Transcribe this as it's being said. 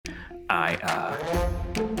I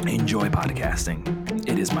enjoy podcasting.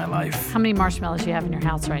 It is my life. How many marshmallows do you have in your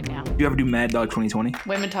house right now? Do you ever do Mad Dog 2020?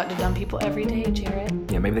 Women talk to dumb people every day, Jarrett.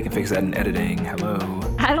 Yeah, maybe they can fix that in editing. Hello.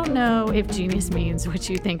 I don't know if genius means what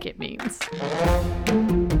you think it means.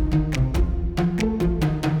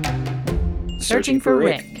 Searching for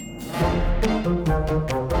Rick.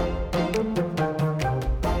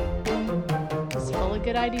 It's full of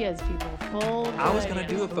good ideas, people. Full of good I was going to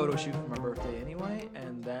ideas. do a photo shoot for my birthday anyway,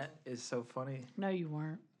 and that is so funny. No, you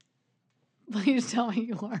weren't. Please tell me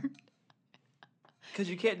you weren't. Because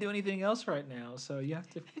you can't do anything else right now, so you have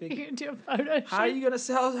to You figure... can do a photo shoot. How are you going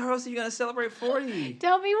to how else are you going to celebrate 40?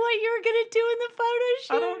 Tell me what you were going to do in the photo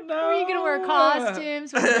shoot. I don't know. Were you going to wear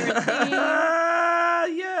costumes? Was there a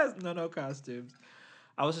theme? Yes. No costumes.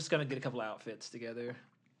 I was just going to get a couple outfits together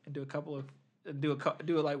and do a couple of... Do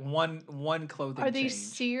like one clothing Are these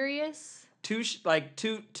change. serious? Two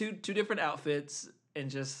different outfits and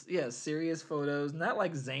just serious photos, not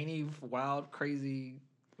like zany, wild, crazy.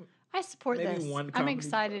 I support Maybe this. one I'm comedy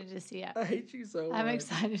excited to see it. I hate you so much. I'm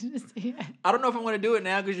excited to see it. I don't know if I'm going to do it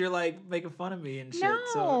now because you're like making fun of me and shit. No,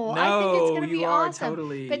 so, I think it's going to you be are awesome.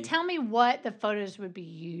 Totally But tell me what the photos would be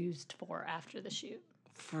used for after the shoot.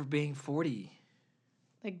 for being 40.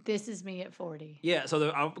 Like, this is me at 40. Yeah,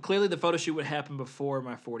 so clearly the photo shoot would happen before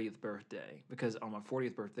my 40th birthday because on my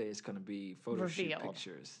 40th birthday it's going to be photo shoot Revealed.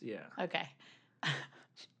 pictures. Yeah. Okay.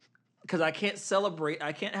 Because I can't celebrate.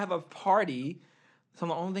 I can't have a party. So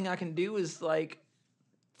the only thing I can do is like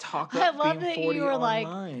talk I up love being that 40 you were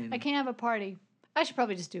online. like, I can't have a party. I should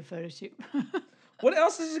probably just do a photo shoot. What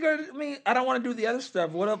else is it going to? I mean, I don't want to do the other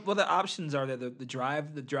stuff. What other options are there? The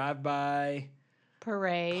drive by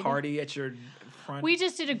Parade. party at your front. We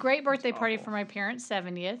just did a great birthday party awful. for my parents'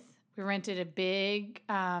 70th. We rented a big,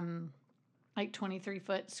 like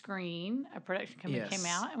 23-foot screen. A production company came Yes.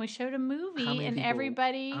 out, and we showed a movie, How many and people-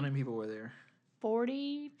 everybody, How many people were there?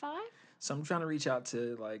 45? So I'm trying to reach out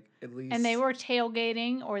to like at least. And they were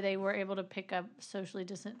tailgating, or they were able to pick up socially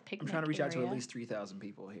distant picnic I'm trying to reach out to area. at least 3,000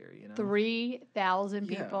 people here. You know. 3,000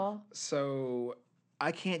 Yeah. people. So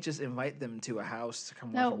I can't just invite them to a house to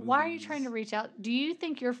come No, watch. why are you trying to reach out? Do you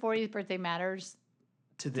think your 40th birthday matters?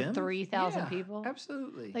 to them? 3,000 Yeah, people?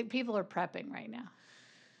 Absolutely. Like, people are prepping right now.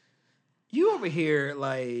 You over here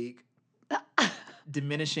like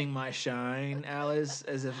diminishing my shine, Alice,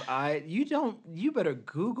 as if you better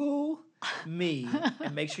Google me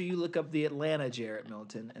and make sure you look up the Atlanta Jarrett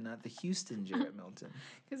Milton and not the Houston Jarrett Milton.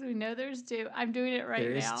 Because we know there's two. I'm doing it right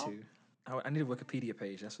There is now. two. I need a Wikipedia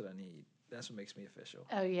page. That's what I need. That's what makes me official.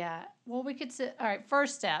 Oh, yeah. Well, we could sit. All right,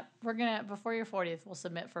 first step. We're going to, before your 40th, we'll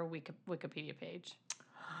submit for a Wikipedia page.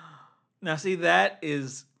 Now, see, that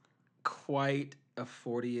is quite a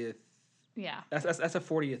 40th. Yeah. That's a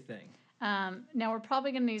 40th thing. Now, we're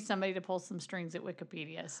probably going to need somebody to pull some strings at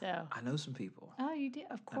Wikipedia, so. I know some people. Oh, you do?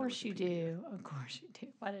 Of course you do. Of course you do.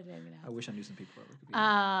 Why did I even I ask? wish I knew some people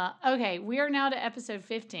at Wikipedia. Okay, we are now to episode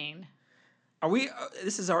 15. Are we?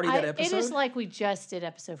 This is already that episode? It is like we just did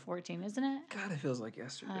episode 14, isn't it? God, it feels like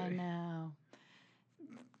yesterday. I know.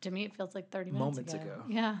 To me, it feels like 30 Moments ago.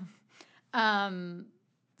 Yeah.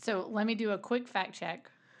 So let me do a quick fact check.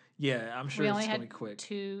 Yeah, I'm sure We it's only going to had be quick.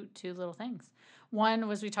 two little things. One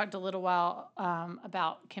was we talked a little while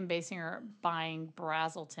about Kim Basinger buying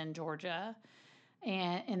Brazelton, Georgia,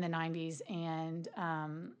 and in the 90s and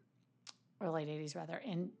or late 80s rather.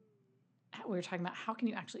 And we were talking about how can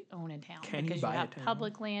you actually own a town Can you because buy a have town?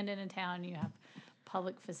 public land in a town, you have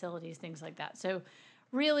public facilities, things like that. So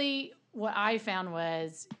really what I found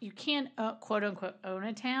was you can't quote unquote own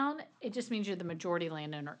a town. It just means you're the majority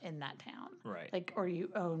landowner in that town. Right. Like, or you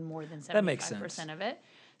own more than 75% That makes sense. of it.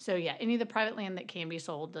 So yeah, any of the private land that can be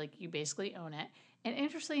sold, like you basically own it. And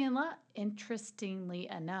interestingly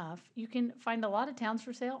enough, you can find a lot of towns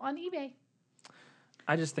for sale on eBay.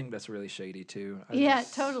 I just think that's really shady too. Yeah,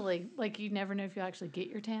 totally. Like you never know if you'll actually get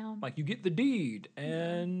your town. Like you get the deed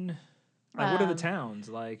and like what are the towns?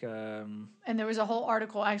 Like And there was a whole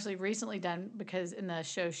article actually recently done because in the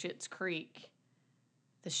show Schitt's Creek,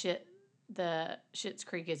 the Schitt's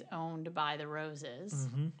Creek is owned by the Roses.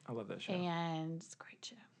 I love that show. And it's a great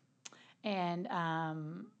show. And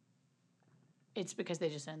it's because they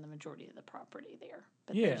just own the majority of the property there.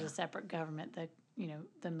 But there's Yeah. a separate government that,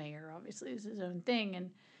 the mayor obviously is his own thing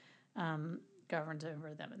and governs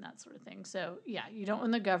over them and that sort of thing. So, yeah, you don't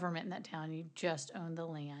own the government in that town. You just own the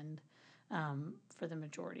land for the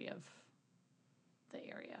majority of the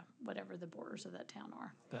area, whatever the borders of that town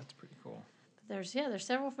are. That's pretty cool. There's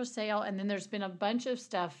several for sale. And then there's been a bunch of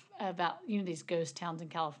stuff about, these ghost towns in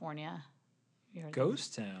California. You heard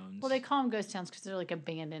Ghost towns? Well, they call them ghost towns because they're like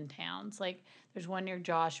abandoned towns. Like there's one near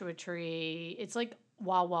Joshua Tree. It's like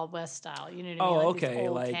Wild Wild West style. You know what I Oh, mean? Like these okay.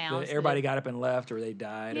 old Like towns that- everybody got up and left, or they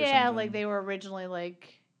died, or yeah, something. like they were originally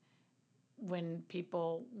like when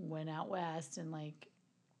people went out west and like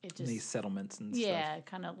it In these just settlements and yeah, stuff.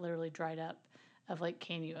 kind of literally dried up. Of like,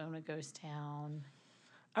 can you own a ghost town?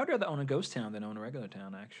 I would rather own a ghost town than own a regular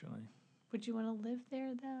town, actually. Would you want to live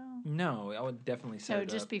there though? No, I would definitely set No, it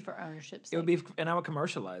just up. be for ownership. It would be, and I would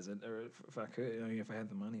commercialize it, or if I could, I mean, if I had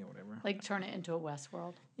the money or whatever. like turn it into a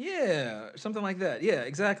Westworld. Yeah, something like that. Yeah,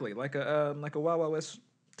 exactly. Like a Wild Wild West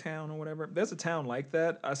town or whatever. There's a town like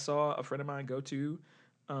that. I saw a friend of mine go to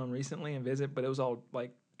recently and visit, but it was all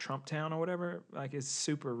like Trump Town or whatever. Like it's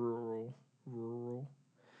super rural.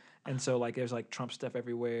 And so like there's like Trump stuff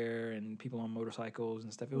everywhere and people on motorcycles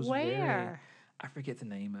and stuff. It was Where? I forget the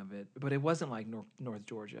name of it, but it wasn't like North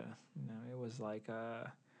Georgia. You know, it was like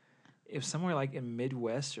it was somewhere like in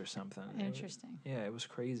Midwest or something. Interesting. It was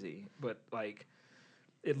crazy, but like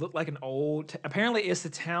it looked like an old. Apparently, it's the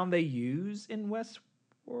town they use in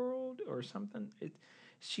Westworld or something.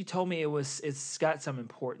 She told me it's got some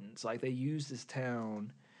importance. Like they use this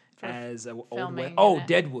town For as a old filming oh in it.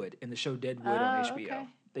 Deadwood in the show Deadwood on HBO. Okay.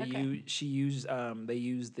 They Okay. they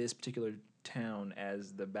used this particular town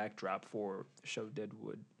as the backdrop for the show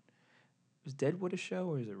Deadwood. Was Deadwood a show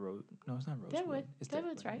or is it Rose? No, it's not Rosewood. Deadwood. It's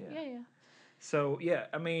Deadwood's Deadwood, right. Yeah. So yeah,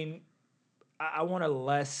 I mean, I want a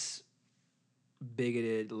less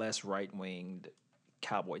bigoted, less right winged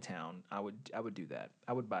cowboy town. I would do that.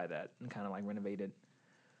 I would buy that and kind of like renovate it.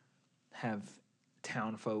 Have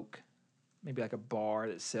town folk, maybe like a bar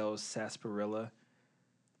that sells sarsaparilla.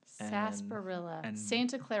 Sarsaparilla. and-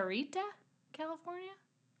 Santa Clarita, California?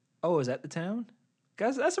 Oh, is that the town?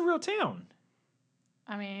 Guys, that's a real town.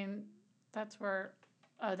 I mean, that's where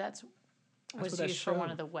that's what was that used for one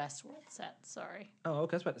show- of the Westworld sets, sorry. Oh,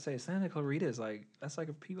 okay. I was about to say Santa Clarita is like that's like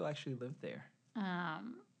if people actually live there.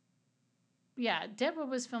 Yeah, Deadwood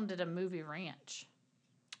was filmed at a movie ranch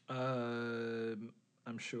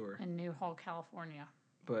I'm sure, in Newhall, California.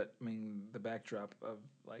 but I mean the backdrop of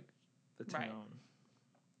like the town.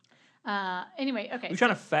 Right. Anyway, okay. You trying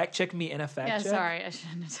to fact check me in a fact Yeah, check? sorry, I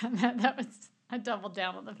shouldn't have done that. That was I doubled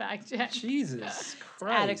down on the fact check. Jesus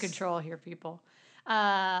Christ. Out of control here, people.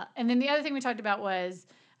 And then the other thing we talked about was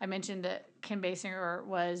I mentioned that Kim Basinger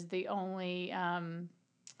was the only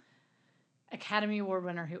Academy Award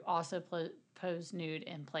winner who also posed nude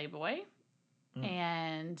in Playboy.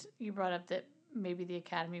 And you brought up that maybe the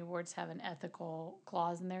Academy Awards have an ethical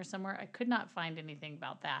clause in there somewhere. I could not find anything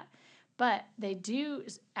about that. But they do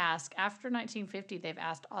ask, after 1950, they've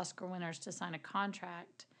asked Oscar winners to sign a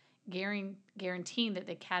contract guaranteeing that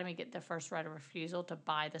the Academy get the first right of refusal to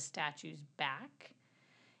buy the statues back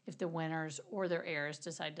if the winners or their heirs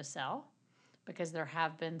decide to sell, because there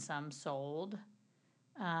have been some sold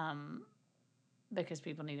because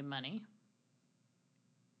people needed money.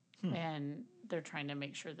 And they're trying to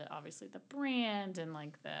make sure that obviously the brand and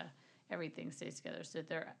like the everything stays together. So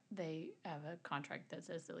they have a contract that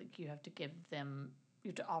says that like you have to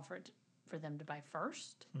offer it for them to buy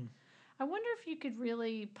first. I wonder if you could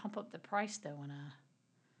really pump up the price though on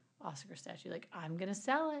a Oscar statue. Like, I'm gonna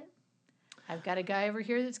sell it. I've got a guy over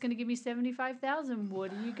here that's gonna give me $75,000.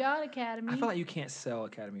 What do you got, Academy? I feel like you can't sell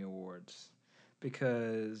Academy Awards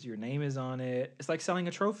because your name is on it. It's like selling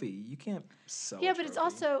a trophy. You can't sell. Yeah, a but it's trophy.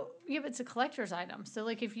 also but it's a collector's item. So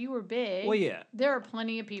like if you were big, Well, yeah. there are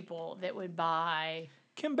plenty of people that would buy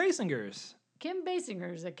Kim Basinger's Kim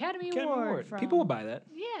Basinger's Academy Academy Award. Award. From, People will buy that,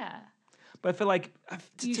 Yeah, but I feel like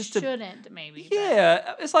you just shouldn't maybe. but-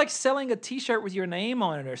 yeah, it's like selling a T-shirt with your name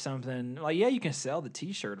on it or something. Like, yeah, you can sell the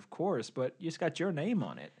T-shirt, of course, but you just got your name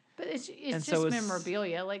on it. But it's And just so it's-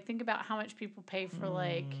 memorabilia. Like think about how much people pay for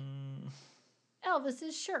like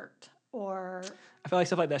Elvis's shirt, or I feel like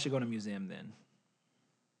stuff like that should go in a museum then.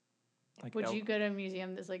 Like, would you go to a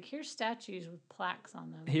museum that's like here's statues with plaques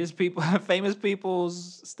on them? here's people, famous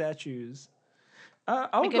people's statues.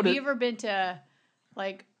 I would Like, go have to. you ever been to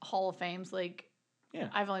like Hall of Fames? Like, Yeah.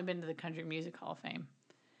 I've only been to the Country Music Hall of Fame,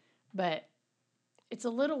 but it's a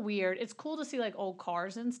little weird. It's cool to see like old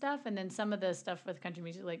cars and stuff, and then some of the stuff with country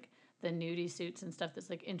music, like the nudie suits and stuff. That's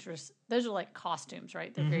like those are like costumes,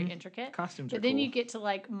 right? They're very intricate. Costumes But are then cool. you get to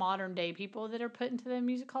like modern day people that are put into the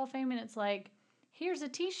Music Hall of Fame, and it's like, here's a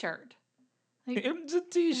T-shirt. Like, It's a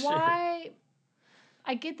T-shirt. why?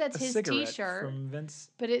 I get that's A his cigarette T-shirt. from Vince.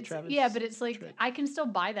 But it's Travis but it's like Tritt. I can still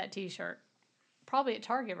buy that T-shirt, probably at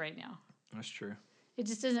Target right now. That's true. It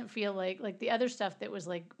just doesn't feel like the other stuff that was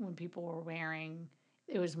like when people were wearing,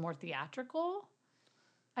 it was more theatrical.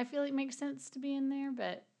 I feel like makes sense to be in there,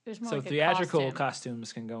 but it was more So like theatrical a costume.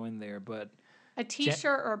 costumes can go in there, but A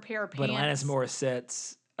T-shirt or a pair of but Alanis pants,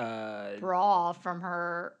 Morissette's bra from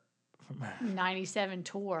 '97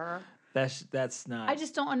 tour. That's not. I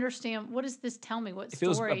just don't understand. What does this tell me? What if it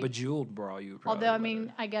was a story? bejeweled bra, you would probably. Although, I let mean,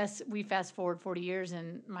 her. I guess we fast forward 40 years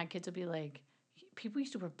and my kids will be like, people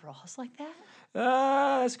used to wear bras like that?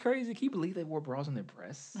 That's crazy. Can you believe they wore bras on their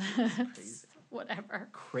breasts? That's crazy. Whatever.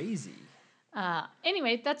 Crazy.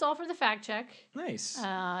 Anyway, that's all for the fact check. Nice.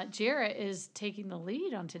 Jarrett is taking the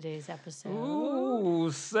lead on today's episode.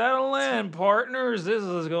 Ooh, settle in, partners. This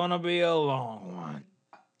is going to be a long one.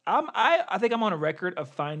 I think I'm on a record of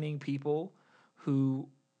finding people who,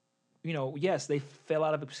 yes, they fell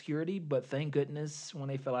out of obscurity, but thank goodness when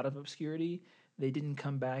they fell out of obscurity, they didn't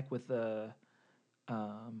come back with a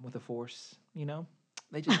force.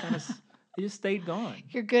 They just kind of they just stayed gone.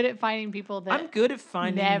 You're good at finding people that I'm good at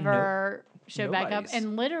finding never show back up nobodies.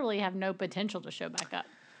 and literally have no potential to show back up.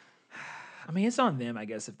 I mean, it's on them, I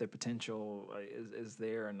guess, if their potential is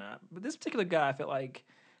there or not. But this particular guy, I felt like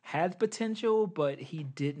had potential, but he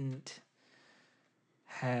didn't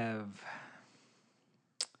have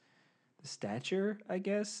the stature, I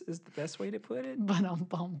guess, is the best way to put it. But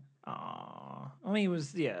bum. Aw. I mean,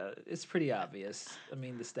 it's pretty obvious. I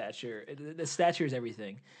mean, the stature is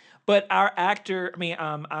everything. But our actor,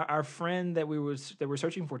 our friend that we're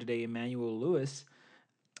searching for today, Emmanuel Lewis,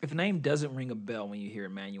 if the name doesn't ring a bell when you hear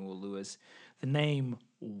Emmanuel Lewis, the name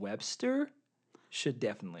Webster should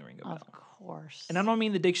definitely ring a bell. Of course. And I don't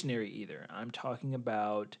mean the dictionary either. I'm talking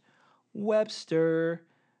about Webster,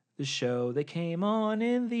 the show that came on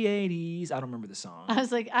in the 80s. I don't remember the song. I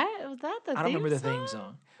was like, was that the I don't remember the theme theme song?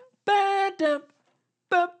 song. Ba-dum,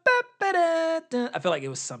 ba-ba-ba-da-dum. I feel like it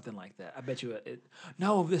was something like that. I bet you it.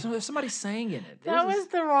 No, there's somebody sang in it. That was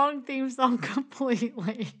the wrong theme song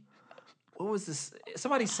completely. What was this?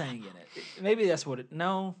 Somebody sang in it. Maybe that's what it.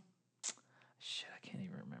 No, shit, I can't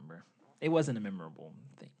even remember. It wasn't a memorable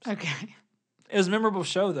theme song. Okay. It was a memorable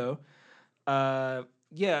show though.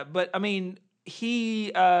 Yeah, but I mean,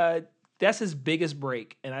 that's his biggest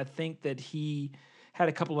break, and I think that he had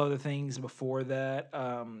a couple other things before that.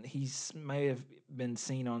 He's may have been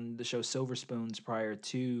seen on the show Silver Spoons prior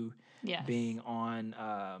to Yes. being on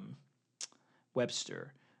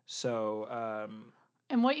Webster. So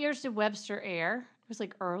And what years did Webster air? It was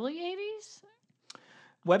like early 80s?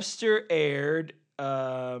 Webster aired,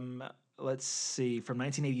 let's see, from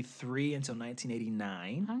 1983 until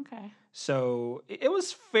 1989. Okay. So it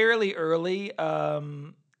was fairly early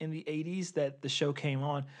in the 80s that the show came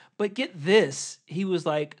on. But get this, he was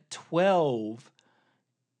like 12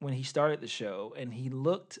 when he started the show, and he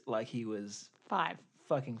looked like he was 5.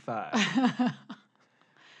 fucking 5.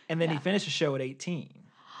 And then he finished the show at 18.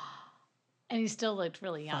 And he still looked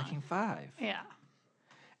really young. Fucking 5. Yeah.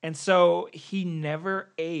 And so he never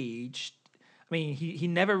aged. I mean, he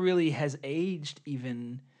never really has aged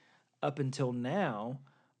even up until now.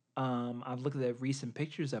 I've looked at the recent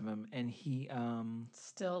pictures of him, and he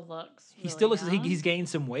Still looks really he still looks young. he's gained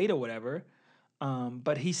some weight or whatever.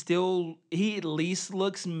 But he at least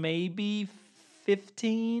looks maybe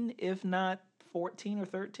 15, if not 14 or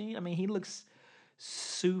 13. I mean, he looks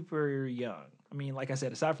super young. I mean, like I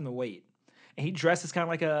said, aside from the weight. And he dresses kind of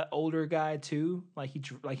like an older guy too.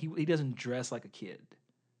 He doesn't dress like a kid.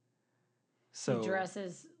 So He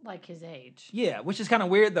dresses like his age. yeah, which is kind of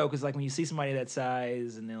weird though, because like when you see somebody that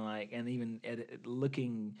size, and then and even at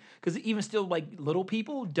looking, because even still like little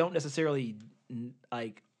people don't necessarily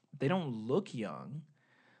like they don't look young.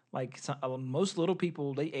 Like most little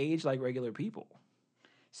people, they age like regular people.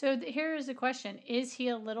 So here is a question: is he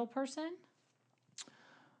a little person?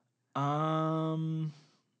 I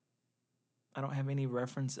don't have any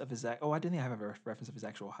reference of his. I didn't have a reference of his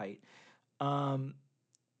actual height.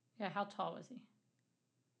 Yeah, how tall was he?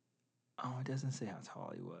 Oh, it doesn't say how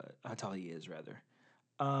tall he was. How tall he is, rather.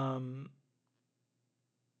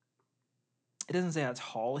 It doesn't say how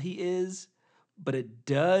tall he is, but it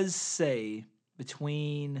does say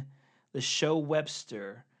between the show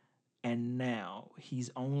Webster and now,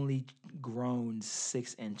 he's only grown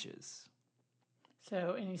 6 inches.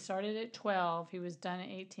 So, and he started at 12. He was done at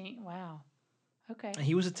 18. Wow. Okay. And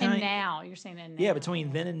he was a tiny. And now, you're saying that now. Yeah,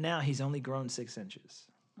 between then and now, he's only grown 6 inches.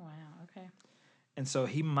 Wow, okay. And so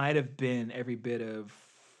he might have been every bit of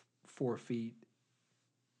 4 feet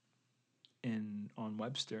on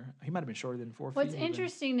Webster. He might have been shorter than 4 feet. What's even.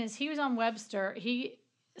 interesting is he was on Webster.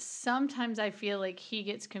 Sometimes I feel like he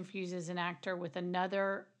gets confused as an actor with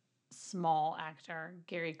another small actor,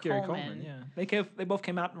 Gary Coleman. Yeah. They both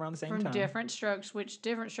came out around the same from time. Different Strokes, which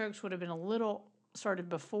Different Strokes would have been a little started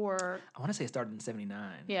before. I want to say it started in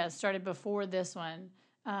 79. Yeah, it started before this one.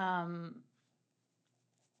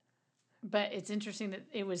 But it's interesting that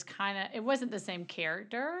it wasn't the same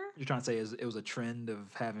character. You're trying to say it was a trend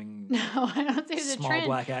of having No, I don't think it's a small trend.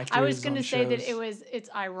 black actors. I was going to on say that shows? it's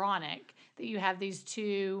ironic that you have these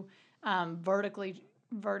two vertically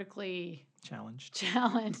challenged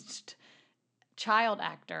child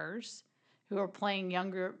actors who are playing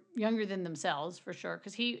younger than themselves for sure.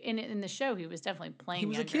 Because he in the show he was definitely playing. He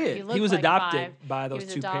was younger. a kid. He looked was like adopted 5. by those He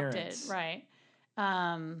was two adopted, parents. right?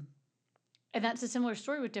 And that's a similar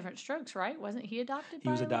story with different strokes, right? Wasn't he adopted? He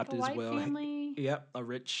was by adopted like a as white well. family? Yep, a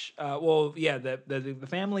rich. The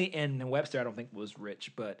family in Webster I don't think was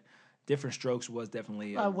rich, but Different Strokes was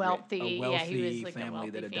definitely A wealthy he was like family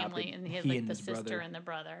a that wealthy adopted family, and he had he like and the his sister brother. and the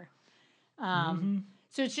brother.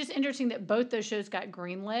 So it's just interesting that both those shows got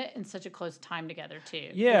greenlit in such a close time together too.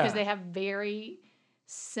 Yeah. Because they have very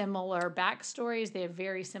similar backstories. They have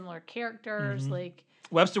very similar characters. Like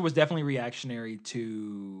Webster was definitely reactionary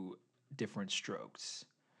to Different Strokes.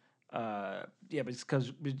 But it's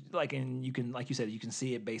because like you said, you can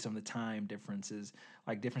see it based on the time differences.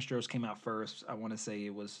 Like Different Strokes came out first. I want to say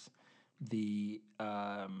it was the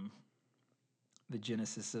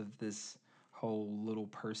genesis of this whole little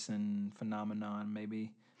person phenomenon,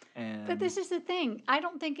 maybe. And but this is the thing. I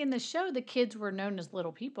don't think in the show the kids were known as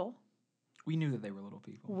little people. we knew that they were little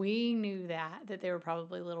people. We knew that they were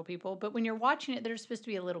probably little people. But when you're watching it, they're supposed to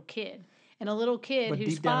be a little kid. And a little kid But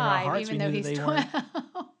who's deep down in our 5, hearts, even we though knew he's that they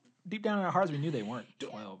 12. Deep down in our hearts, we knew they weren't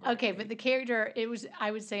 12. or Okay, but 8. the character,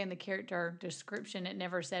 I would say in the character description, it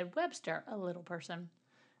never said Webster, a little person.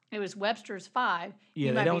 It was Webster's 5. Yeah,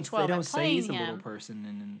 you they might don't. be 12 They and don't say playing he's a him. little person,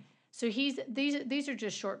 and So these are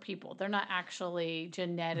just short people. They're not actually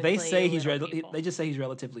genetically. they say he's little people. they just say he's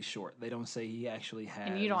relatively short. They don't say he actually has.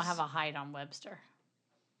 And you don't have a height on Webster.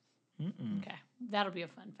 Mm-mm. Okay, that'll be a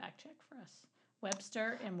fun fact check for us.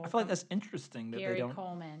 Webster and I feel like that's interesting that Gary they don't.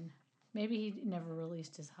 Coleman. Maybe he never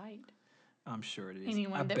released his height. I'm sure it is.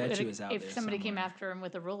 Anyone I that bet would, you it's out there. if somebody came somewhere. after him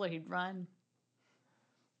with a ruler, he'd run.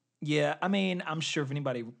 Yeah, I mean, I'm sure if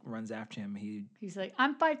anybody runs after him, He's like,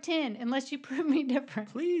 I'm 5'10", unless you prove me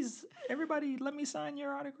different. please, everybody, let me sign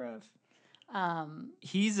your autograph. Um,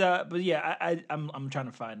 He's but yeah, I'm trying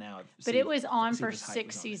to find out. but it was on see for if his height 6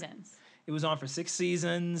 was on there. seasons. It was on for 6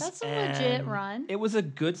 seasons. That's a legit and run. It was a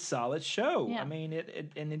good, solid show. Yeah. I mean,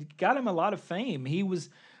 it got him a lot of fame. He was.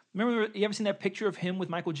 Remember, you ever seen that picture of him with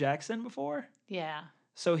Michael Jackson before? Yeah.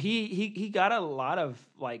 So he got a lot of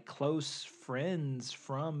like close friends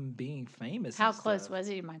from being famous. How and close stuff. was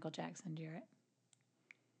he to Michael Jackson, Jarrett?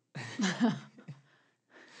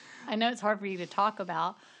 I know it's hard for you to talk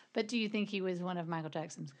about, but do you think he was one of Michael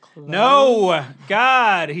Jackson's close? No,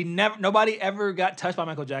 God, nobody ever got touched by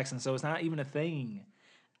Michael Jackson, so it's not even a thing.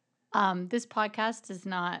 This podcast does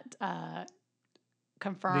not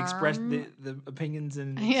confirm The opinions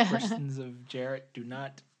and Yeah. expressions of Jarrett do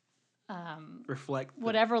not reflect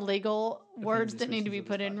whatever legal words and that need to expressions be of this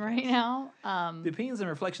put in podcast. right now. The opinions and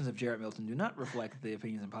reflections of Jarrett Milton do not reflect the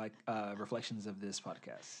opinions and reflections of this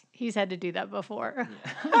podcast. He's had to do that before.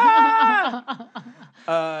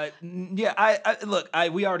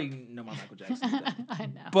 We already know my Michael Jackson thing. I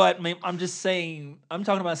know. But I'm just saying, I'm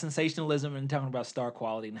talking about sensationalism and talking about star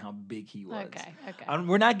quality and how big he was. Okay.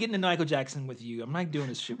 We're not getting to Michael Jackson with you. I'm not doing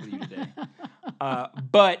this shit with you today.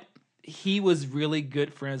 But he was really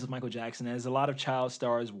good friends with Michael Jackson, as a lot of child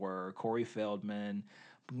stars were. Corey Feldman,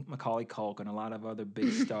 Macaulay Culkin, a lot of other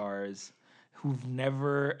big stars who've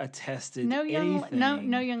never attested anything.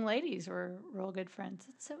 No young ladies were real good friends.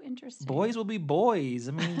 It's so interesting. Boys will be boys.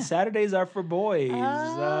 I mean, Saturdays are for boys.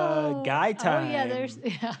 Guy time. Oh yeah,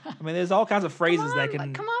 yeah. I mean, there's all kinds of phrases that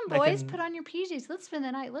can. Come on, boys, put on your PJs. Let's spend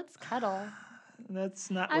the night. Let's cuddle. That's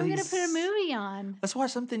not. I'm gonna put a movie on. Let's watch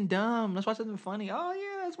something dumb. Let's watch something funny. Oh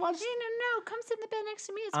yeah, let's watch. No. Come sit in the bed next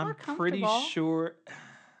to me. It's more I'm comfortable. pretty sure.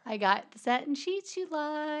 I got the satin sheets you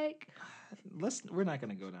like. We're not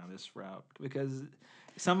gonna go down this route because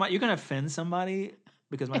you're gonna offend somebody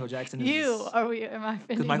because Michael Jackson is. Am I offending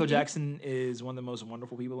Because Michael you? Jackson is one of the most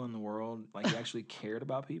wonderful people in the world. Like, he actually cared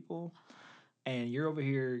about people. And you're over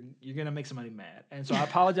here, you're going to make somebody mad. And so I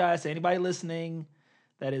apologize to anybody listening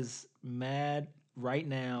that is mad right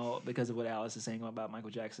now because of what Alice is saying about Michael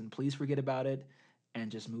Jackson. Please forget about it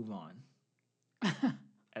and just move on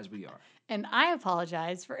as we are. And I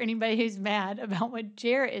apologize for anybody who's mad about what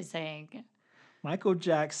Jarrett is saying. Michael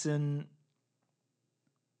Jackson.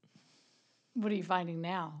 What are you finding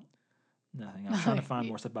now? Nothing. I was trying to find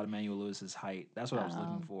more stuff about Emmanuel Lewis's height. That's what I was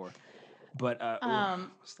looking for. But my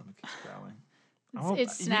stomach keeps growling.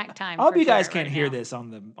 It's snack time. I hope for you guys Jarrett can't right hear now. this on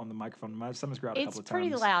the microphone. My stomach's growled a It's couple of pretty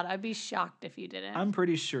times. loud. I'd be shocked if you didn't. I'm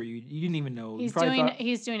pretty sure you didn't even know. You He's probably doing thought-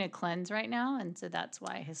 he's doing a cleanse right now, and so that's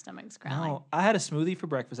why his stomach's growling. No, I had a smoothie for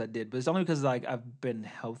breakfast. I did, but it's only because like I've been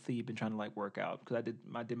healthy, been trying to like work out because I did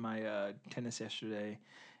my tennis yesterday,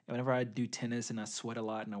 and whenever I do tennis and I sweat a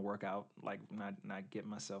lot and I work out, like not get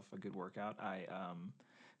myself a good workout, I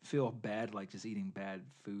feel bad like just eating bad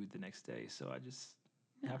food the next day. So I just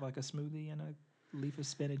have like a smoothie and a leaf of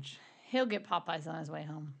spinach. He'll get Popeyes on his way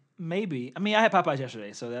home. Maybe. I mean, I had Popeyes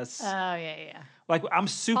yesterday, so that's Oh yeah. like I'm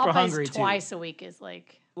super Popeyes hungry too. twice a week is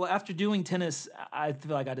like Well, after doing tennis, I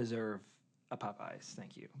feel like I deserve a Popeyes.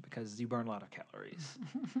 Thank you, because you burn a lot of calories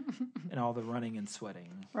and all the running and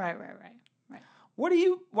sweating. right. Why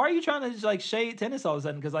are you trying to just like shade tennis all of a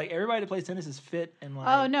sudden? Because like everybody that plays tennis is fit and like.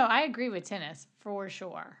 Oh no, I agree with tennis for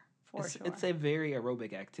sure. It's a very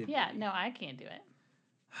aerobic activity. Yeah, no, I can't do it.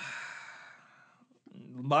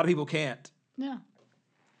 A lot of people can't. No.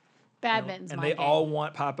 Badminton's And my they game. all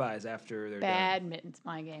want Popeyes after they're done. Badminton's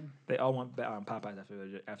my game. They all want Popeyes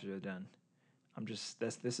after they're done.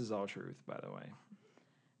 This is all truth, by the way.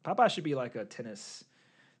 Popeyes should be like a tennis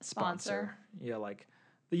sponsor. Yeah, like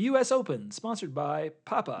the U.S. Open sponsored by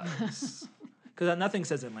Popeyes. Because nothing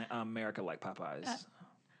says in America like Popeyes.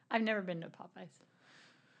 I've never been to Popeyes.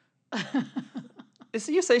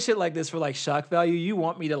 So you say shit like this for like shock value. You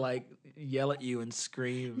want me to like yell at you and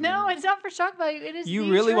scream. No, it's not for shock value. It is. You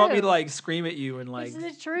the really want me to truth. like scream at you and like. This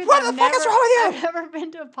is the truth. What the fuck is wrong with you? I've never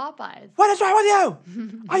been to a Popeyes. What is wrong with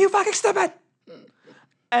you? Are you fucking stupid?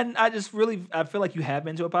 And I feel like you have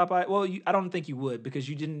been to a Popeye. Well, I don't think you would because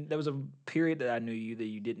you didn't. There was a period that I knew you that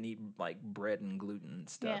you didn't eat like bread and gluten and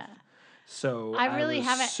stuff. Yeah. So I really would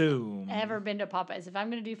haven't assume ever been to Popeyes. If I'm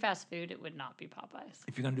going to do fast food, it would not be Popeyes.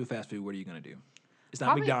 if you're gonna do fast food, what are you gonna do? It's not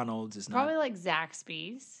Probably- McDonald's. It's Probably not. like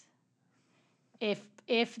Zaxby's.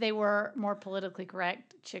 If they were more politically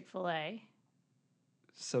correct, Chick-fil-A.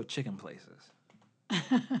 So chicken places.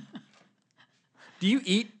 Do you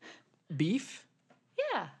eat beef?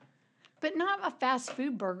 Yeah. But not a fast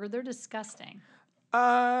food burger. They're disgusting.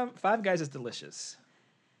 Five Guys is delicious.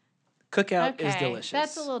 Cookout is Okay, delicious.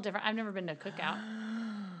 that's a little different. I've never been to a Cookout.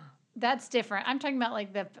 That's different. I'm talking about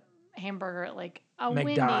like the hamburger at like a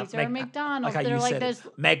Wendy's or a McDonald's. Like how They're you like said those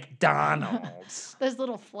it. McDonald's. those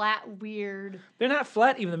little flat weird. They're not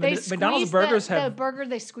flat even. They McDonald's squeeze burgers the have. burger.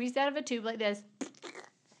 They squeezed out of a tube like this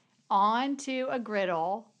onto a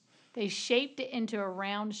griddle. They shaped it into a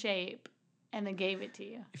round shape and then gave it to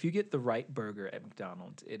you. If you get the right burger at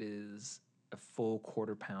McDonald's, it is a full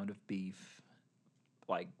quarter pound of beef,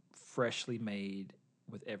 like freshly made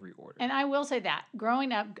with every order. And I will say that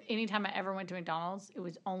growing up, anytime I ever went to McDonald's, it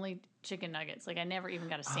was only chicken nuggets. Like I never even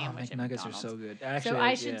got a sandwich at nuggets are McDonald's. so good. Actually, So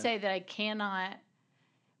I should yeah. say that I cannot.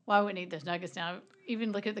 Well, I wouldn't eat those nuggets now.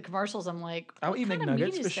 Even look at the commercials. I'm like, I'll what eat kind of McNuggets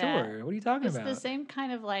meat for is that? sure. What are you talking It's about? the same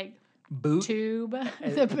kind of like Boot. tube,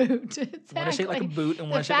 the boot. Exactly. One is shaped like a boot and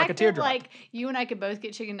The one is shaped like a fact teardrop. that, like you and I could both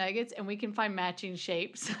get chicken nuggets and we can find matching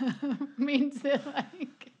shapes means that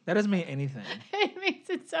like That doesn't mean anything. it makes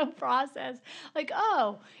it so processed. Like,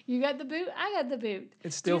 oh, you got the boot, I got the boot.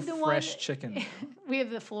 It's still Do you have the fresh one- chicken. We have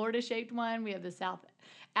the Florida shaped one. We have the South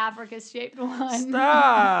Africa shaped one.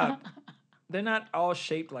 Stop. They're not all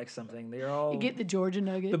shaped like something. They're all. You get the Georgia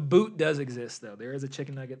nugget. The boot does exist though. There is a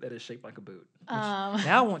chicken nugget that is shaped like a boot. Which- Um,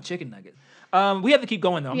 now I want chicken nuggets. We have to keep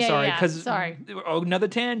going though. I'm Yeah, sorry yeah, because sorry. another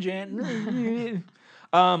tangent.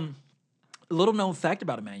 A little known fact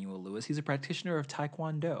about Emmanuel Lewis: he's a practitioner of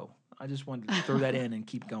Taekwondo. I just wanted to throw that in and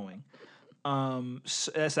keep going.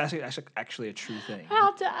 So that's actually a true thing.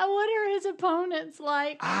 what are his opponents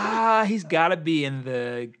like? He's got to be in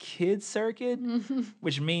the kids circuit,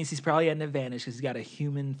 which means he's probably at an advantage because he's got a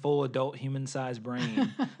full adult human-sized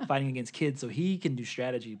brain fighting against kids, so he can do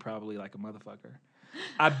strategy probably like a motherfucker.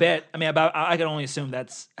 I bet. I mean, I can only assume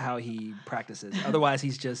that's how he practices. Otherwise,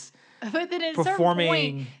 he's just But then at a certain performing.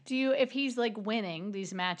 point, if he's like winning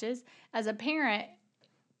these matches, as a parent,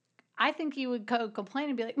 I think you would complain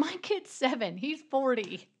and be like, my kid's 7, he's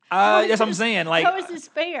 40. That's what I'm saying. Like, how is this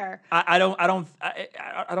fair? I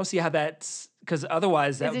don't see how that's because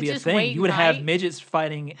otherwise that Is would it be a just thing. weight You would and have height? midgets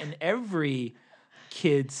fighting in every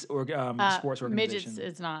kids or sports organization. Midgets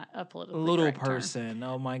is not a political Little person.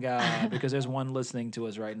 Oh my god! Because there's one listening to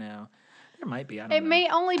us right now. There might be. I don't It know. may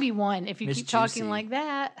only be one if you Miss keep talking Juicy. like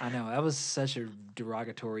that. I know that was such a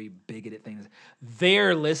derogatory, bigoted thing.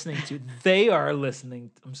 They're listening to. They are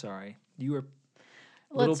listening. I'm sorry. You are.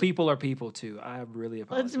 Little Let's- people are people too. I really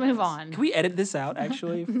apologize. Let's move on. Can we edit this out?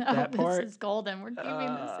 Actually, No, that part. this is golden. We're keeping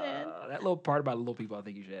this in. That little part about little people, I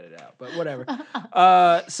think you should edit out. But whatever.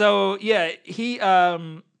 So yeah, he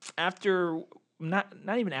after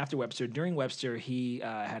not even after Webster. During Webster, he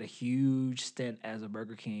had a huge stint as a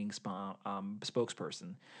Burger King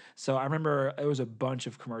spokesperson. So I remember there was a bunch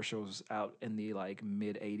of commercials out in the like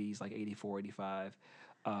mid 80s, like 84, 85.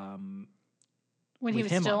 When he with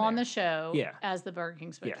was him still on on there. the show Yeah. as the Burger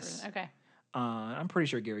King spokesperson. Yes. Okay. I'm pretty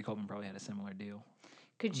sure Gary Coleman probably had a similar deal.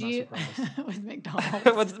 Could I'm not you surprised. with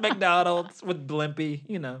McDonald's? With McDonald's, with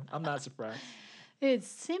Blimpie, I'm not surprised. It's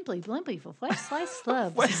simply Blimpie for fresh sliced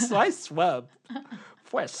subs. Fresh slice swab.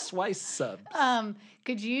 Fresh slice subs.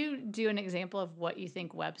 Could you do an example of what you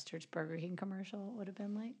think Webster's Burger King commercial would have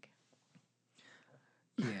been like?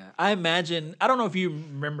 Yeah, I imagine. I don't know if you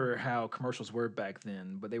remember how commercials were back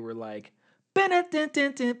then, but they were like,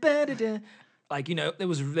 "Ba-da-dun-dun-dun, like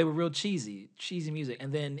they were real cheesy music.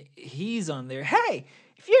 And then he's on there. Hey,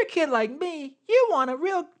 if you're a kid like me, you want a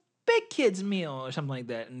real big kids meal or something like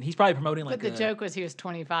that. And he's probably promoting like But the joke was he was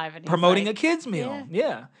 25 and he's promoting like, a kids meal.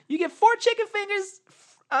 Yeah, you get 4 chicken fingers,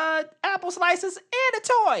 apple slices, and a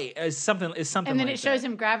toy. It's something. and then like it shows that.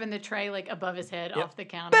 him grabbing the tray like above his head off the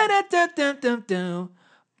counter. Ba-da-dun-dun-dun-dun.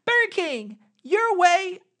 Burger King, your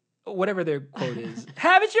way. Whatever their quote is.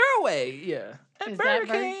 Have it your way. Yeah. Is that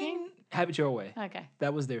Burger King? Have it your way. Okay.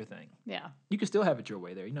 That was their thing. Yeah. You can still have it your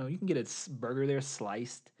way there. You can get a burger there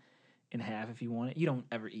sliced in half if you want it. You don't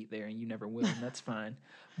ever eat there and you never will, and that's fine.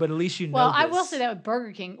 But at least you know Well, I this. will say that with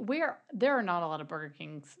Burger King, there are not a lot of Burger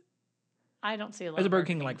Kings. I don't see a lot There's a of Burger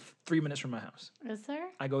King like 3 minutes from my house. Is there?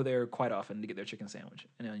 I go there quite often to get their chicken sandwich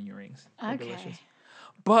and onion rings. They're Okay. delicious.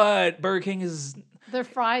 But Burger King is... Their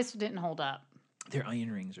fries didn't hold up. Their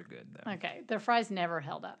onion rings are good, though. Okay. Their fries never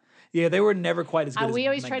held up. Yeah, they were never quite as good as We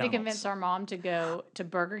always tried to McDonald's. convince our mom to go to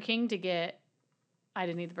Burger King to get. I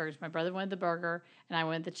didn't eat the burgers. My brother wanted the burger, and I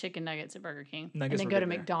wanted the chicken nuggets at Burger King, Nuggets and then were go to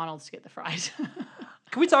good there. McDonald's to get the fries.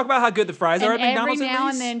 Can we talk about how good the fries are at and every McDonald's now at and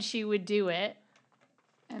least? then she would do it,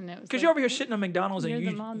 and it was Because you're over here shitting on McDonald's and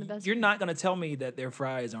You're the mom, the best you're not going to tell me that their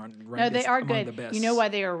fries aren't No, ranked they are among good. the best. You know why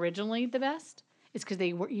they are originally the best? It's because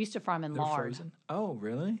they used to fry them in They're lard. frozen? Oh,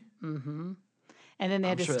 really? Mm-hmm. And then they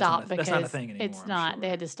had I'm to sure stop that's because not a thing anymore, it's I'm not. sure. They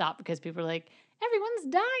had to stop because people were like,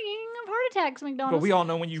 everyone's dying of heart attacks. McDonald's. But we all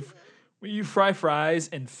know when you fry fries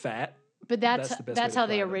in fat, But that's that's the best way that's to how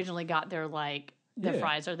they fry them. originally got their the Yeah.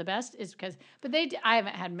 fries are the best is because. But I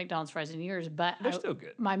haven't had McDonald's fries in years. But they're still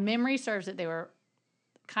good. my memory serves that they were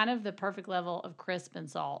kind of the perfect level of crisp and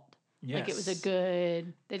salt. Like it was a Yes.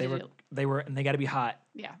 good. They were, and they got to be hot.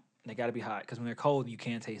 Yeah. They got to be hot because when they're cold, you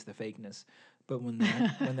can't taste the fakeness. But when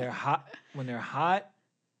they're hot,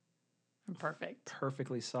 Perfect.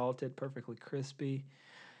 perfectly salted, perfectly crispy.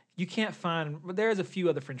 You can't find. There's a few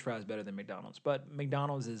other French fries better than McDonald's, but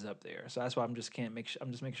McDonald's is up there. So that's why I'm just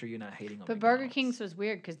making sure you're not hating on. But Burger King's was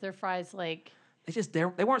weird because their fries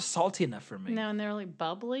they weren't salty enough for me. no, and they're like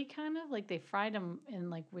bubbly kind of like they fried them in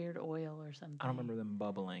like weird oil or something. I don't remember them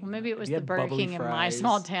bubbling. Well, maybe it If was you the had Burger bubbly King in my fries-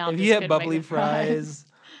 small town If just you had couldn't make bubbly the fries. fries,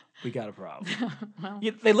 we got a problem. Well,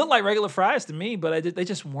 They look like regular fries to me, but they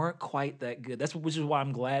just weren't quite that good. Which is why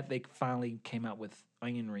I'm glad they finally came out with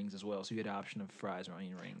onion rings as well. So you had an option of fries or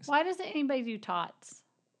onion rings. why doesn't anybody do tots?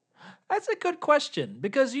 That's a good question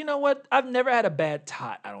because you know what? I've never had a bad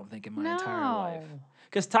tot. I don't think in my entire life.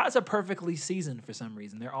 Because tots are perfectly seasoned for some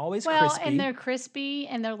reason. They're always Well, crispy. and they're crispy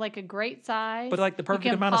and they're like a great size. But like the You perfect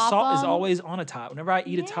can amount of pop salt is 'em. always on a tot. Whenever I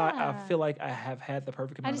eat a tot, I Yeah. feel like I have had the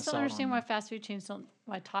perfect I amount just of don't salt. understand on why them. fast food chains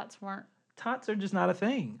why tots weren't. Tots are just not a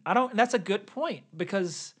thing. I don't. And that's a good point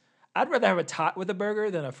because I'd rather have a tot with a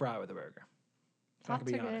burger than a fry with a burger. If I Tots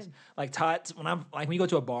can be are honest. good. Like tots, when you go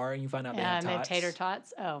to a bar and you find out Yeah, and they they have have tots. tater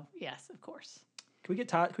tots. Oh, yes, of course. Can we get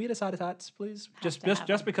tot? Can we get a side of tots, please? Have to have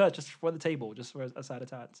Just 'em. because, just for the table, just for a side of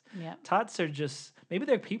tots. Yeah. Tots are just maybe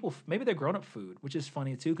they're grown up food, which is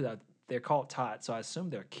funny too because they're called tots, so I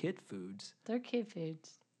assume they're kid foods. They're kid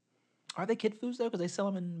foods. Are they kid foods though? Because they sell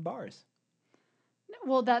them in bars.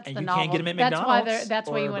 Well, that's And the you novelty. can't get 'em at that's why McDonald's that's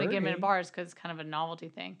why you or want to get them Burger in King. bars because it's kind of a novelty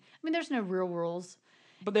thing. I mean, there's no real rules.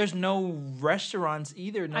 But there's no restaurants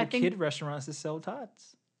either. No I think- kid restaurants that sell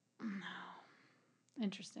tots.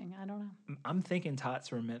 Interesting. I don't know. I'm thinking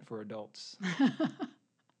tots were meant for adults.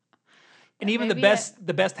 And even the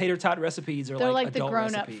Maybe best tater tot recipes are They're like like the adult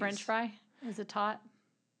grown-up recipes. French fry. Is a tot?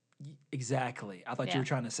 Exactly. I thought Yeah. you were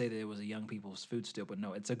trying to say that it was a young people's food still, but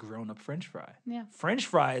no, it's a grown-up French fry. Yeah. French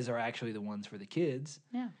fries are actually the ones for the kids,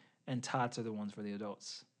 Yeah. and tots are the ones for the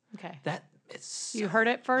adults. Okay. That it's You heard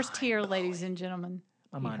it first here, ladies and gentlemen.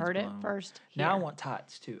 My You mind is heard it blown. first Now I here. want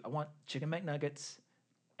tots too. I want chicken McNuggets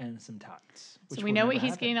and some tots. So which we will know what never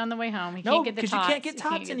he's happen. getting on the way home. He No, can't get the 'cause you tots. can't get He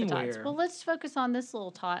tots get the anywhere. Well, let's focus on this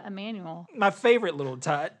little tot, Emmanuel. My favorite little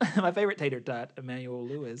tot, my favorite tater tot, Emmanuel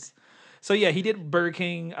Lewis. So yeah, he did Burger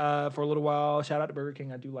King for a little while. Shout out to Burger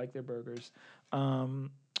King. I do like their burgers.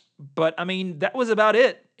 But I mean, that was about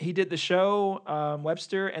it. He did the show,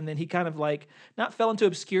 Webster, and then he kind of like not fell into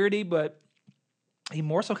obscurity, but he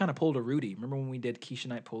more so kind of pulled a Rudy. Remember when we did Keisha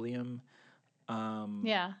Knight Pulliam?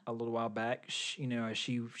 Yeah. A little while back, she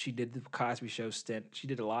did the Cosby Show stint. She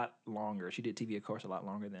did a lot longer. She did TV, of course, a lot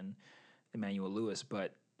longer than Emmanuel Lewis.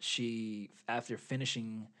 But she, after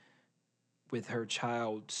finishing with her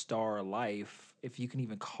child star life, if you can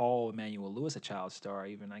even call Emmanuel Lewis a child star,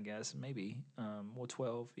 even I guess maybe.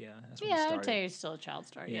 12, yeah, that's when he Yeah, started. I'd say he's still a child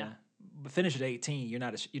star. Yeah. But finish at 18, you're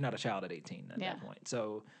not a child at 18 at Yeah. that point.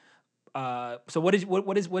 So. So what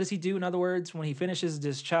does he do? In other words, when he finishes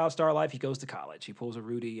this child star life, he goes to college. He pulls a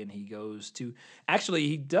Rudy, and he goes to. Actually,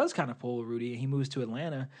 he does kind of pull a Rudy, and he moves to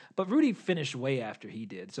Atlanta. But Rudy finished way after he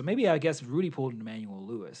did. So maybe I guess Rudy pulled an Emmanuel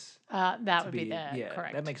Lewis. That would be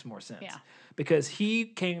correct. That makes more sense. Yeah. Because he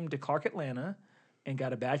came to Clark Atlanta and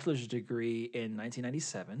got a bachelor's degree in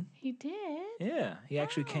 1997. He did. Yeah, he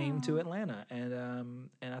actually came to Atlanta, and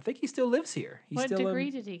I think he still lives here. What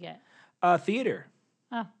degree did he get? Theater.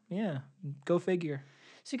 Oh. Yeah, go figure.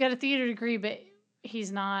 So he got a theater degree, but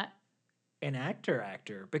he's not an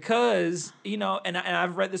actor because, and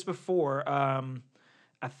I've read this before.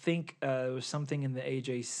 I think it was something in the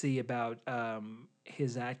AJC about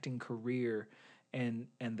his acting career, and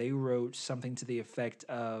they wrote something to the effect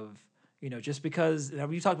of, just because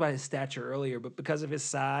we talked about his stature earlier, but because of his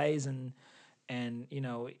size and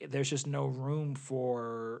there's just no room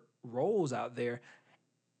for roles out there.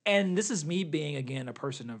 And this is me being, again, a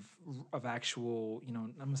person of actual,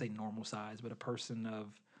 I'm gonna say normal size, but a person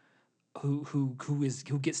of who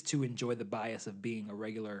gets to enjoy the bias of being a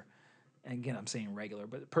regular. And again, I'm saying regular,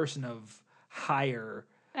 but a person of higher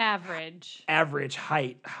average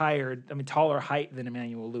height, taller height than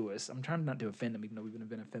Emmanuel Lewis. I'm trying not to offend him, even though we've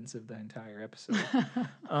been offensive the entire episode.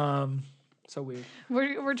 So weird.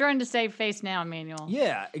 We're trying to save face now, Emmanuel.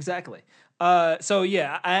 Yeah, exactly.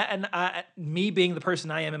 Me being the person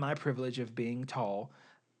I am in my privilege of being tall,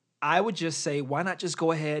 I would just say, why not just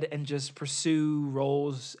go ahead and just pursue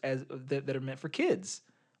roles that are meant for kids?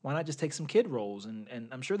 Why not just take some kid roles? And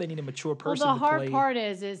I'm sure they need a mature person to play. Well, the hard part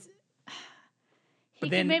is but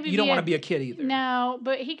then you don't want to be a kid either. No,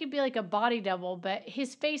 but he could be like a body double, but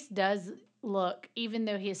his face does look, even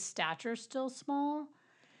though his stature's still small.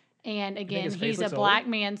 And again, he's a black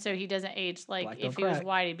man, so he doesn't age like if he was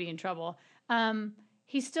white, he'd be in trouble.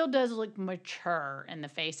 He still does look mature in the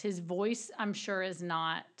face. His voice, I'm sure, is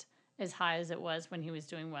not as high as it was when he was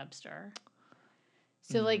doing Webster.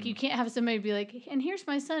 So, you can't have somebody be like, and here's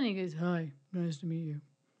my son. And he goes, hi, nice to meet you.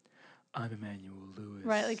 I'm Emmanuel Lewis.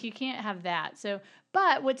 Right, you can't have that. So,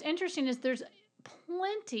 but what's interesting is there's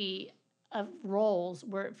plenty of roles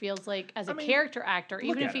where it feels like as a character actor,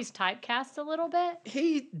 even if he's typecast a little bit.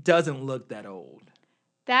 He doesn't look that old.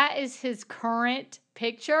 That is his current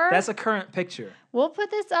picture. That's a current picture. We'll put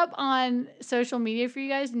this up on social media for you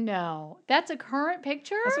guys. No, that's a current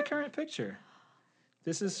picture? That's a current picture.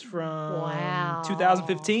 This is from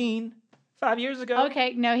 2015, 5 years ago.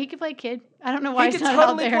 Okay, no, he could play a kid. I don't know why he's not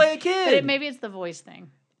out there. He could totally play a kid. But maybe it's the voice thing.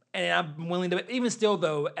 And I'm willing to, even still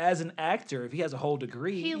though, as an actor, if he has a whole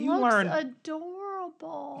degree, he looks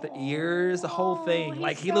adorable. The ears, the whole thing.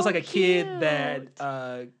 He looks like a kid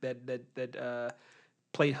that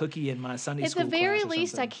played hooky in my Sunday school class. At the very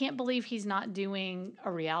least, I can't believe he's not doing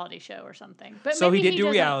a reality show or something. But so he did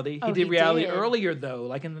do reality. He did reality earlier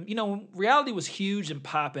though. Reality was huge and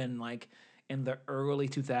popping in the early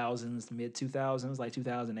 2000s, mid 2000s, like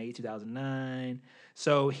 2008, 2009.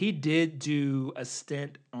 So he did do a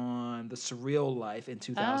stint on The Surreal Life in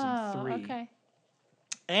 2003. Oh, okay.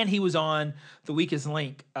 And he was on The Weakest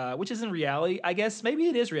Link, which isn't reality. I guess maybe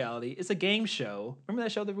it is reality. It's a game show. Remember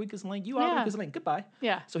that show, The Weakest Link? You are The Weakest Link. Goodbye.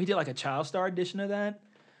 Yeah. So he did a child star edition of that.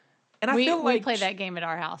 And I feel like we play that game at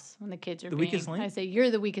our house when the kids are The Weakest Link. I say, "You're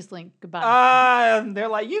the weakest link." Goodbye. They're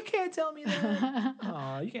like, "You can't tell me that."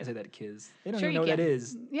 Oh, you can't say that to kids. They don't even know what that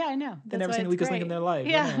is. Yeah, I know. They've never seen The Weakest Link in their life.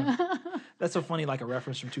 Yeah. That's so funny. Like a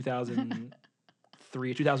reference from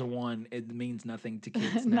 2003, 2001. It means nothing to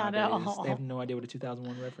kids nowadays. Not at all. They have no idea what a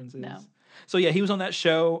 2001 reference is. No. So yeah, he was on that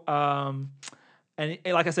show. And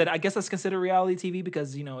like I said, I guess that's considered reality TV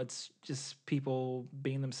because it's just people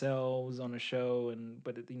being themselves on a show,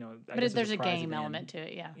 but there's a game element to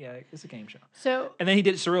it, yeah. Yeah, it's a game show. So and then he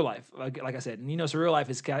did Surreal Life, like I said, and Surreal Life it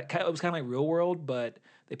was kind of like Real World, but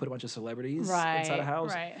they put a bunch of celebrities inside a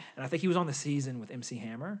house. Right. And I think he was on the season with MC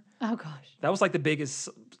Hammer. Oh gosh, that was like the biggest.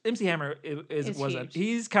 MC Hammer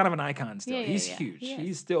he's kind of an icon still. Yeah, he's huge.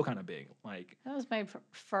 He's still kind of big. That was my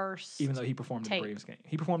first. Even though he performed in the Braves game,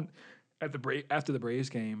 he performed after the Braves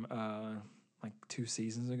game, 2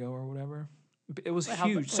 seasons ago or whatever, It was How-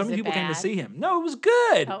 huge. was So many it people came to bad? see him. No, it was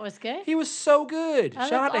good. Oh, it was good? He was so good. Oh,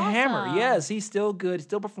 Shout out that's to Hammer. awesome. Yes, he's still good,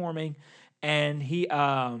 still performing. And he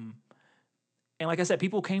and like I said,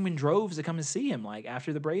 people came in droves to come and see him. Like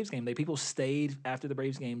after the Braves game, people stayed after the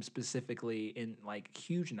Braves game specifically in like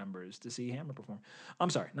huge numbers to see Hammer perform. I'm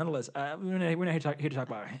sorry, nonetheless, we're not here to talk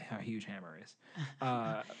about how huge Hammer is.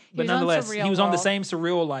 But was on nonetheless, Surreal he was on the World. same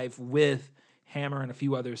Surreal Life with Hammer and a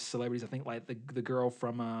few other celebrities. I think like the girl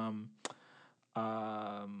from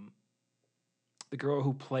the girl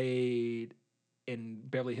who played in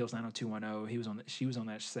Beverly Hills 90210. She was on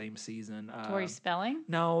that same season. Tori Spelling?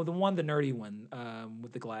 No, the nerdy one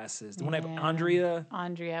with the glasses. The one that Yeah. Andrea.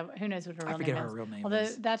 Andrea. Who knows what her real forget name her is? real name Although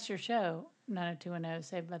is. that's your show, 90210,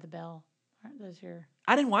 Saved by the Bell. Aren't those your...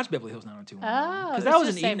 I didn't watch Beverly Hills 90210. Oh, because it that was was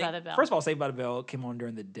just an Saved evening. by the Bell. First of all, Saved by the Bell came on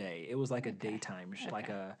during the day. It was like a Okay. daytime, like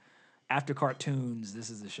Okay. a after cartoons. This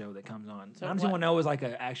is the show that comes on. So 90210 is like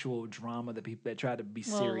an actual drama that people that try to be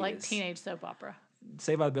Well, serious. like teenage soap opera.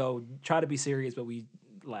 Saved by the Bell tried to be serious, but we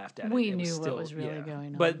laughed at it. We It knew what still, was really going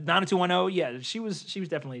on. But 90210, yeah, she was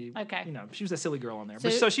definitely Okay. she was a silly girl on there.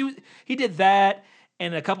 So- But he did that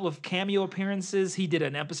and a couple of cameo appearances. He did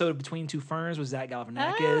an episode of Between Two Ferns with Zach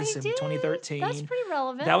Galifianakis in 2013. That's pretty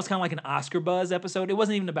relevant. That was kind of like an Oscar buzz episode. It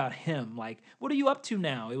wasn't even about him. Like, what are you up to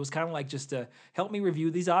now? It was kind of like just to help me review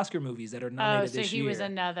these Oscar movies that are nominated so this he year. was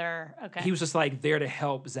another... Okay. He was just like there to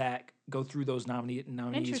help Zach go through those nominees.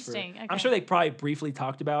 Interesting, I'm okay. sure they probably briefly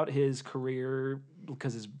talked about his career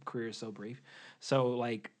because his career is so brief. So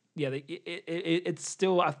like, yeah, it's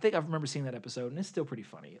still. I think I remember seeing that episode, and it's still pretty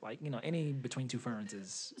funny. Like any Between Two Ferns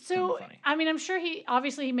is So, funny. I mean, I'm sure he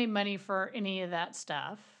made money for any of that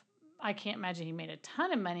stuff. I can't imagine he made a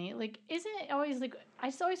ton of money. Like, isn't it always like, I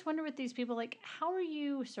just always wonder with these people, like, how are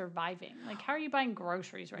you surviving? Like, how are you buying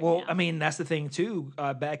groceries right now? Well, I mean, that's the thing too.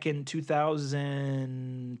 Back in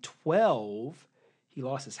 2012, he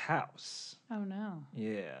lost his house. Oh, no.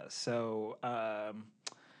 Yeah, so I'm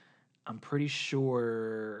pretty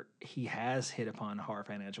sure he has hit upon hard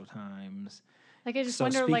financial times. Like, I just So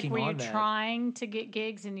wonder, like, speaking were you on that- trying to get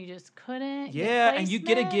gigs and you just couldn't? get Yeah, and you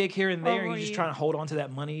get a placement? gig here and Or there, and were you're just you- trying to hold on to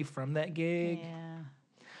that money from that gig. Yeah.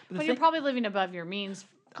 But Well, you're probably living above your means,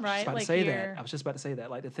 I was right? just about Like, to say you're- that. I was just about to say that.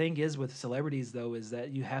 Like the thing is with celebrities though is that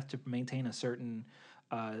you have to maintain a certain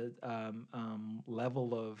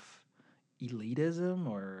level of elitism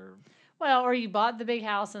or. Well, or you bought the big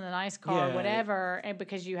house and the nice car, Yeah. whatever, and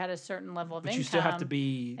because you had a certain level of But income. you still have to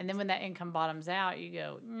be. And then when that income bottoms out, you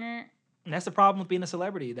go, "Nyeh." And that's the problem with being a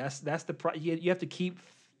celebrity. That's the you have to keep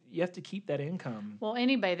that income. Well,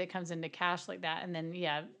 anybody that comes into cash like that, and then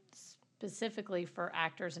specifically for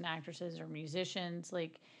actors and actresses or musicians,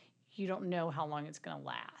 like you don't know how long it's going to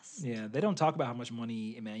last. Yeah, they don't talk about how much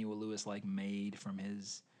money Emmanuel Lewis made from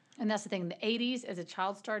his. And that's the thing. The '80s, as a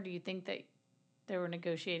child star, do you think that they were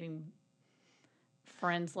negotiating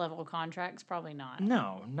Friends level contracts? Probably not.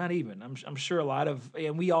 No, not even. I'm sure a lot of,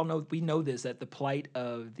 and we know this, that the plight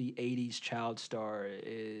of the '80s child star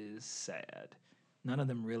is sad. None of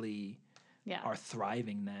them really Yeah. are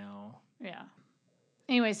thriving now. Yeah.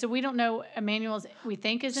 Anyway, so we don't know. Emmanuel's, we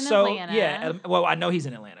think, is in So Atlanta. yeah, well, I know he's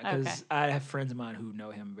in Atlanta because Okay. I have friends of mine who know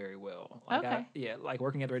him very well. Like Okay. like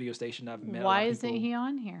working at the radio station, I've met. Why a lot of isn't people. he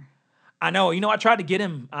on here? I know. I tried to get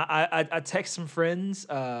him. I text some friends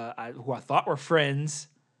who I thought were friends,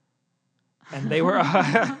 and they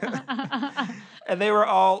were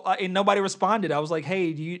all and nobody responded. I was like,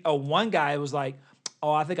 "Hey, do you?" Oh, one guy was like,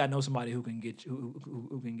 "Oh, I think I know somebody who can get you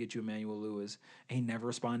who can get you Emmanuel Lewis." And he never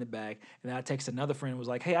responded back. And then I texted another friend was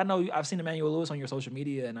like, "Hey, I know I've seen Emmanuel Lewis on your social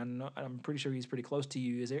media, and I'm pretty sure he's pretty close to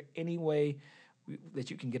you. Is there any way that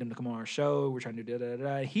you can get him to come on our show? We're trying to do da da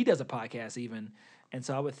da." He does a podcast even. And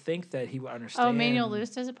so I would think that he would understand. Oh, Emmanuel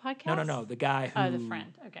Lewis does a podcast? No. The guy who. Oh, the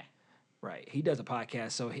friend. Okay. Right. He does a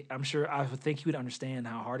podcast. So I'm sure I would think he would understand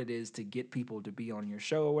how hard it is to get people to be on your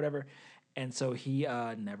show or whatever. And so he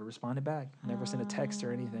never responded back, never sent a text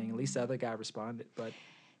or anything. At least the other guy responded. But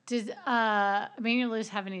Does Emmanuel Lewis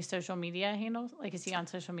have any social media handles? Like, is he on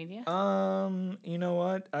social media? you know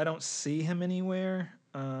what? I don't see him anywhere.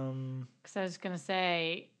 Because I was going to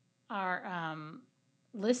say, our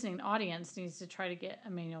listening audience needs to try to get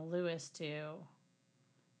Emmanuel Lewis to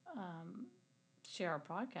share our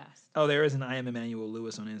podcast. Oh, there is an I am Emmanuel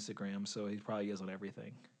Lewis on Instagram, so he probably is on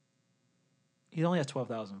everything. He only has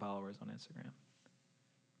 12,000 followers on Instagram.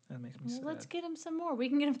 That makes me Well, sad. let's get him some more. We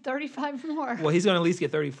can get him 35 more. Well, he's going to at least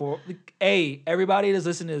get 34. Hey, everybody that's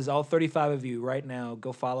listening to this, all 35 of you right now,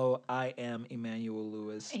 go follow I am Emmanuel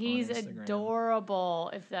Lewis He's on Instagram.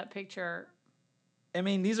 adorable. If that picture I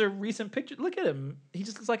mean, these are recent pictures. Look at him. He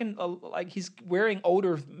just looks like he's wearing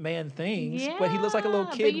older man things, but he looks like a little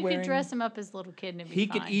kid but you wearing. could dress him up as a little kid and it'd be He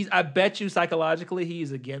fine. could. I bet you psychologically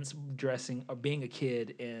he's against dressing or being a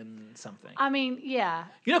kid in something. I mean, yeah.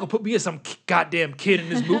 You're not gonna put me as some goddamn kid in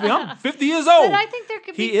this movie. I'm 50 years old. But I think there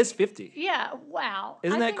could be. He is 50. Yeah, wow.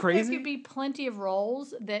 Isn't I that think crazy? There could be plenty of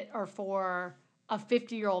roles that are for a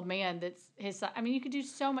 50-year-old man that's his size. I mean, you could do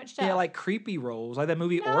so much stuff. Yeah, like creepy roles, like that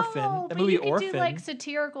movie No, Orphan. That but movie you could Orphan. do like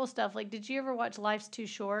satirical stuff. Like, did you ever watch Life's Too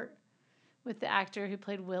Short with the actor who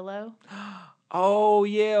played Willow? Oh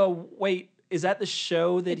yeah. Wait, is that the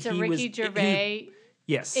show that It's a he Ricky was? Gervais.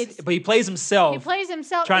 Yes, It's- but he plays himself. He plays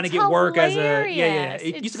himself. Trying to It's get work as a- hilarious. yeah. It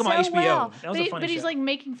used It's to come on so HBO. well. That was a funny but he's show. like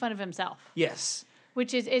making fun of himself, Yes.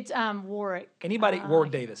 which is it's Warwick.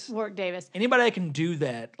 Warwick Davis. Warwick Davis. Anybody that can do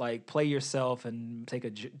that, like play yourself and take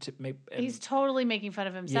a. He's totally making fun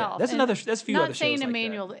of himself. that's And another. That's a few not other shows saying like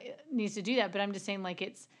Emmanuel needs to do that, but I'm just saying like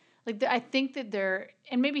it's like I think that there,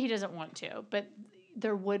 and maybe he doesn't want to, but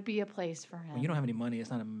there would be a place for him. Well, you don't have any money. It's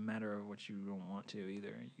not a matter of what you don't want to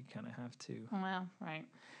either. You kind of have to. Well, right.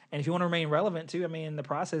 And if you want to remain relevant too, I mean, the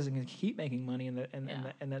process and keep making money in that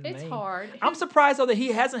It's vein. hard. I'm surprised though that he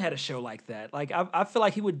hasn't had a show like that. Like I feel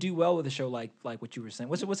like he would do well with a show like what you were saying.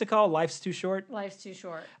 What's it called? Life's Too Short. Life's Too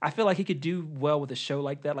Short. I feel like he could do well with a show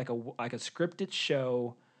like that, like a scripted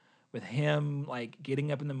show with him like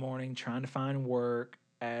getting up in the morning trying to find work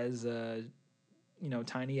as a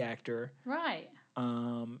tiny actor. Right.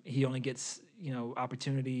 He only gets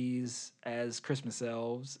opportunities as Christmas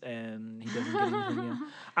elves, and he doesn't get anything.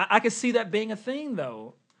 I could see that being a thing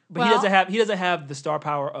though, but he doesn't have the star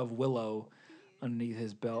power of Willow underneath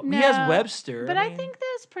his belt. No, he has Webster, but I think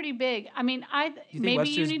that's pretty big. I mean, think maybe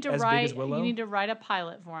Webster's you need to as big as write. Willow? You need to write a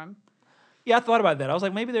pilot for him Yeah, I thought about that. I was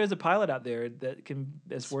like, maybe there's a pilot out there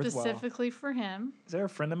that's worthwhile. specifically for him. Is there a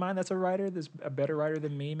friend of mine that's a writer? That's a better writer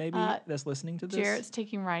than me, maybe that's listening to this. Jarrett's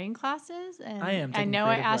taking writing classes, and I am I taking know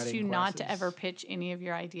I creative asked writing you not to classes. ever pitch any of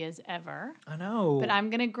your ideas ever, I know, but I'm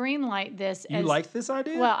gonna green light this. You as, like this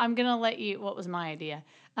idea? Well, I'm gonna let you. What was my idea?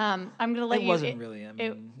 I'm gonna let it you. wasn't really. I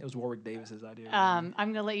mean, it was Warwick Davis's idea. Really. I'm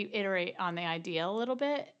gonna let you iterate on the idea a little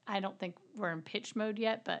bit. I don't think we're in pitch mode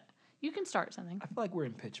yet, but you can start something. I feel like we're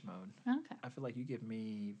in pitch mode. Okay. I feel like you give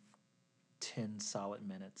me 10 solid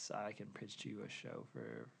minutes, I can pitch to you a show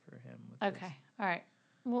for him. With Okay. All right.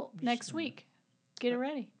 Well, next week, get it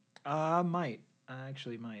ready. I might. I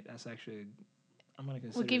actually might. That's actually. I'm gonna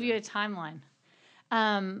consider. We'll give you a that. timeline.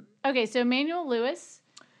 Okay, so Emmanuel Lewis.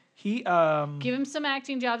 He Give him some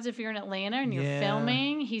acting jobs if you're in Atlanta and you're Yeah.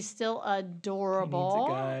 filming. He's still adorable. He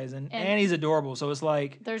needs it, guys, and he's adorable. So it's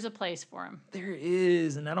like There's a place for him. there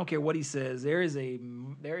is, and I don't care what he says. There is a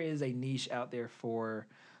niche out there for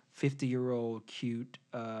 50-year-old cute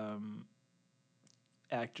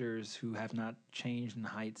actors who have not changed in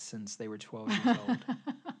height since they were 12 years old.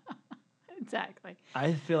 Exactly.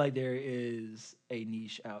 I feel like there is a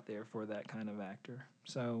niche out there for that kind of actor.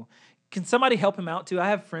 So can somebody help him out too? I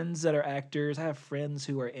have friends that are actors. I have friends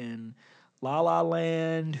who are in La La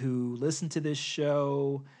Land who listen to this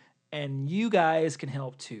show, and you guys can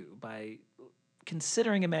help too by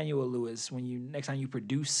considering Emmanuel Lewis when you next time you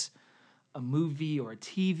produce a movie or a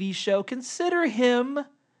TV show. Consider him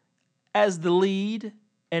as the lead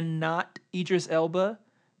and not Idris Elba,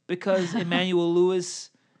 because Emmanuel Lewis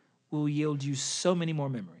will yield you so many more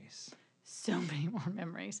memories. So many more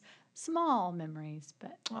memories. Small memories,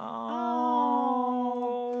 but Oh.